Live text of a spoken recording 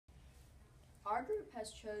our group has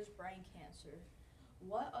chose brain cancer.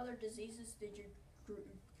 What other diseases did your group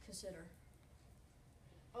consider?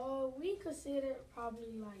 We considered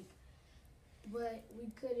probably like, but we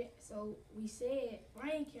couldn't. So we said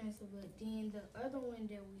brain cancer, but then the other one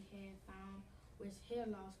that we had found was hair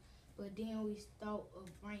loss. But then we thought of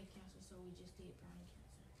brain cancer, so we just did brain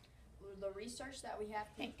cancer. The research that we have.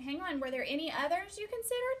 Hang on. Were there any others you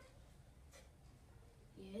considered?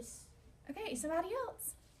 Yes. Okay, somebody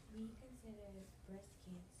else. We considered breast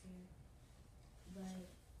cancer, but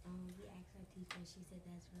we asked our teacher and she said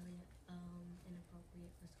that's really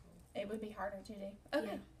inappropriate for school. It would be harder to do. Okay,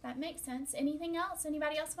 Yeah. that makes sense. Anything else?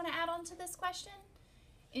 Anybody else want to add on to this question?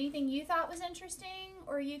 Anything you thought was interesting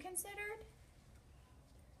or you considered?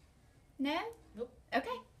 No? Nope.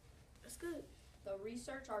 Okay. That's good. The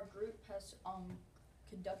research our group has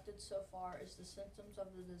conducted so far is the symptoms of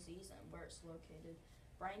the disease and where it's located.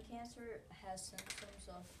 Brain cancer has symptoms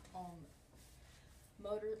of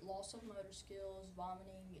loss of motor skills,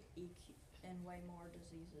 vomiting, EQ, and way more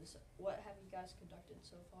diseases. What have you guys conducted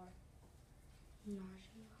so far?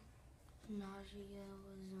 Nausea. Nausea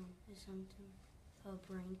was a symptom of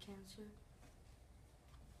brain cancer.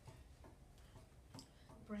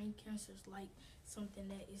 Brain cancer is like something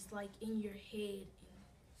that is like in your head and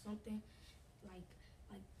something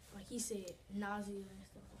like he said, nausea and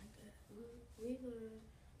stuff like that. We learned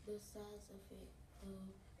the side effect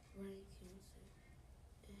of brain cancer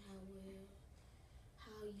and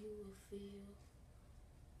how you will feel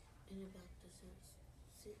and about the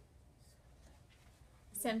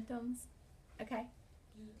Symptoms. Okay.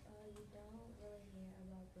 You don't really hear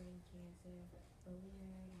about brain cancer, but we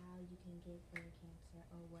heard how you can get brain cancer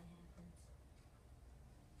or what happens.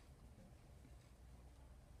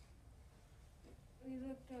 We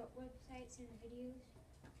looked up websites and videos.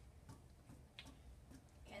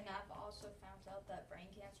 And I've also found out that brain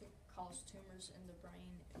cancer causes tumors in the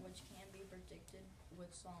brain, which can be predicted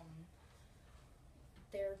with some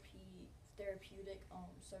therapeutic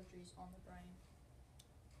surgeries on the brain.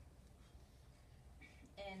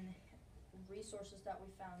 And resources that we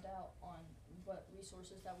found out on what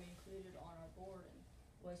resources that we included on our board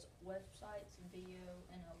was websites, video,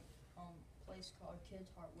 and a place called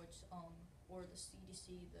Kids Heart, which or the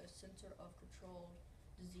CDC, the Center of Controlled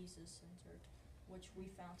Diseases Center, which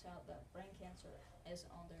we found out that brain cancer is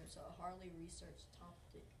on there. It's a hardly researched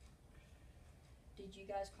topic. Did you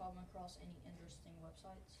guys come across any interesting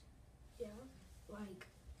websites? Yeah. Like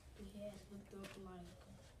we had looked up like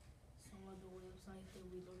some of the websites that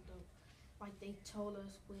we looked up. Like they told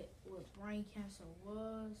us what brain cancer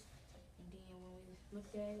was, and then when we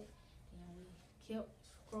looked at it, then we kept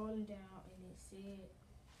scrolling down, and it said,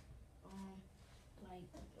 like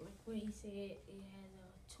what he said, it has a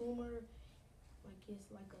tumor, like it's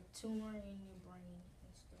like a tumor in your brain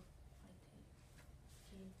and stuff like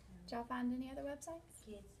that. Did y'all find any other websites?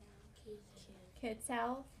 Kids Kids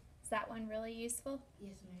Health. Is that one really useful?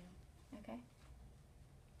 Yes, ma'am. Okay.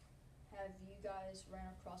 Have you guys ran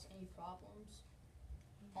across any problems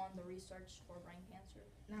on the research for brain cancer?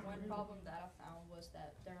 Not One really. problem that I found was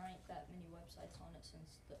that there ain't that many websites on it,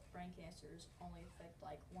 since the brain cancers only affect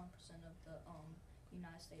like 1% of the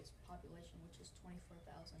United States population, which is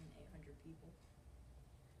 24,800 people.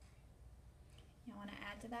 You want to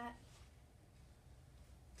add to that?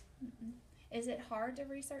 Mm-mm. Is it hard to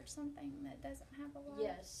research something that doesn't have a lot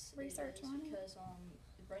Yes, of research it is, on it? because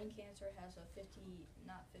brain cancer has a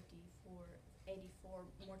 84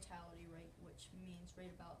 mortality rate, which means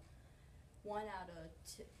about 9 out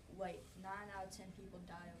of 10 people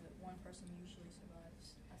die of it. One person usually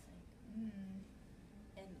survives, I think. Mm.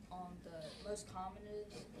 And the most common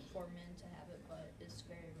is for men to have it, but it's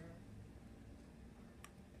very rare.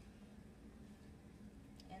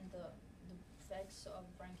 And the effects of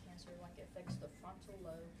brain cancer, like it affects the frontal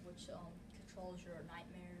lobe, which controls your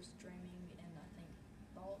nightmares, dreaming, and I think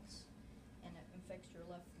thoughts, and it affects your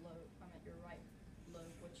left lobe. Your right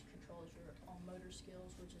lobe, which controls your motor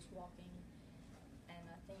skills, which is walking, and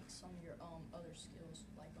I think some of your other skills,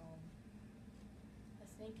 like I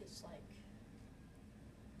think it's like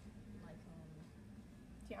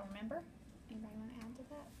Do y'all remember? Anybody want to add to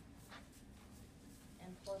that?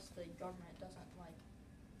 and plus the government doesn't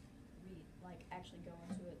actually go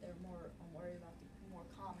into it. They're more worried about the more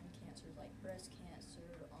common cancers like breast cancer,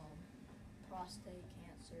 prostate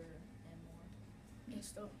cancer, and more. And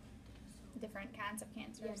stuff. Different kinds of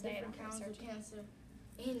cancers. Yeah, they different don't kinds of research it. cancer.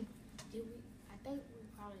 And I think we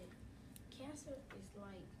probably, cancer is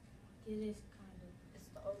like, it is kind of, It's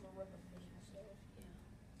the overrepresentation of cells.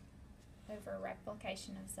 yeah. Over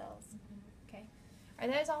replication of cells. Okay. Are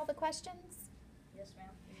those all the questions? Yes, ma'am.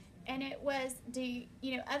 And it was,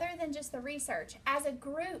 other than just the research, as a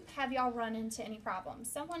group, have y'all run into any problems?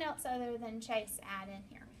 Someone else other than Chase add in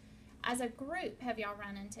here. As a group, have y'all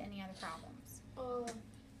run into any other problems?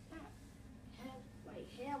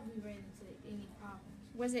 Have we ran into any problems?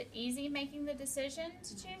 Was it easy making the decision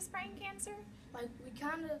to choose brain cancer? Like we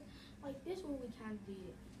kind of, like this what we kind of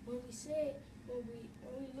did. When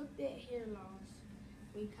we looked at hair loss,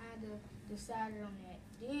 we kind of decided on that.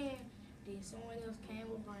 Then someone else came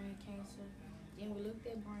with brain cancer. Then we looked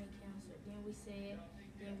at brain cancer. Then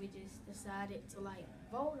we just decided to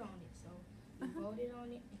vote on it. So we voted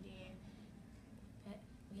on it, and then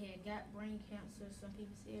we had got brain cancer. Some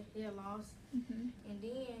people said hair loss, and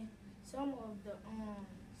then some of the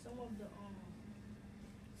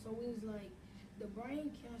so we was like, the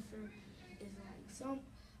brain cancer is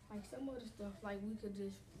some of the stuff we could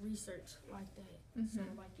just research like that. So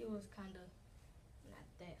it was kind of not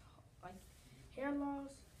that hard. Hair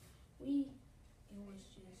loss, it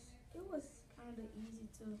was kind of easy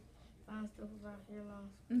to find stuff about hair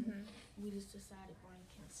loss. We just decided brain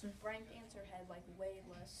cancer. Brain cancer had way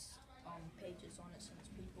less pages on it since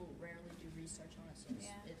people rarely do research on it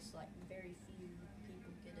since it's very few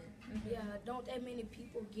people get it. Yeah, don't that many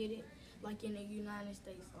people get it? In the United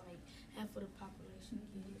States, half of the population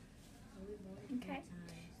get it. We voted Okay.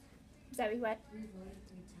 3 times. Zoe, what? We voted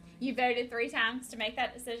 3 times. You voted 3 times to make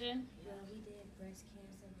that decision? Yeah, we did breast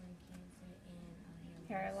cancer, brain cancer, and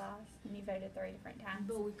Hair loss. And you voted 3 different times.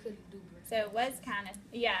 But we couldn't do breast. So it was kind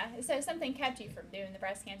of, so something kept you from doing the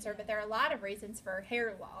breast cancer, but there are a lot of reasons for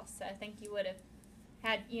hair loss. So I think you would have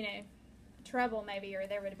had, trouble maybe, or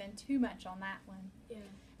there would have been too much on that one. Yeah.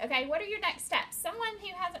 Okay, what are your next steps? Someone who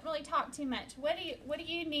hasn't really talked too much, what do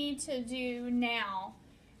you need to do now?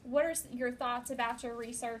 What are your thoughts about your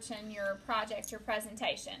research and your project, your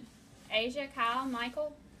presentation? Asia, Kyle,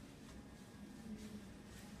 Michael?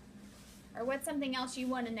 Or what's something else you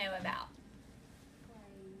want to know about?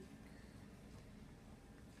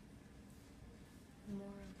 more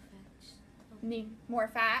facts. Need more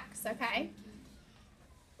facts, okay?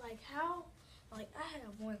 I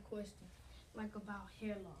have one question, about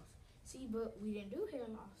hair loss. See, but we didn't do hair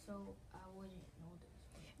loss, so I wouldn't know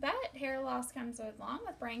this. But hair loss comes along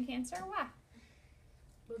with brain cancer. Why?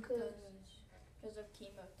 Because of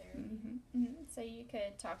chemotherapy. So you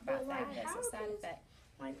could talk about But, that as how a side does-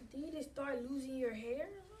 effect. do you just start losing your hair?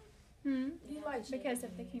 Hmm. Do you Because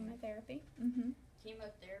of the chemotherapy.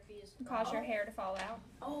 Chemotherapy is Cause your hair to fall out.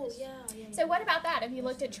 Oh yeah. So what about that? Have you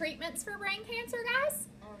looked at treatments for brain cancer, guys?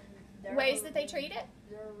 Ways that they treat it?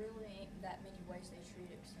 There really ain't that many ways they treat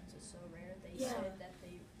it since it's so rare. They Yeah. said that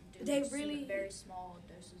they They do really- very small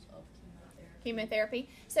doses of Chemotherapy.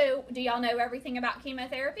 So do y'all know everything about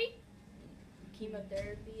chemotherapy?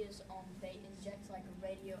 Chemotherapy is they inject a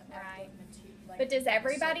radioactive Right. material. But does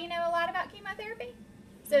everybody know a lot about chemotherapy?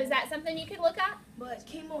 So is that something you could look up? But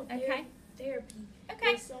chemotherapy Okay.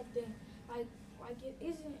 Okay. is something it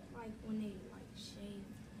isn't when they shave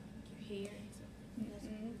your hair and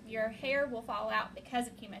something. Your hair will fall out because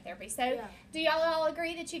of chemotherapy. So Yeah. do y'all all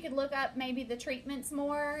agree that you could look up maybe the treatments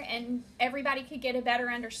more and everybody could get a better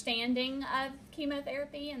understanding of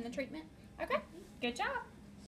chemotherapy and the treatment? Okay, good job.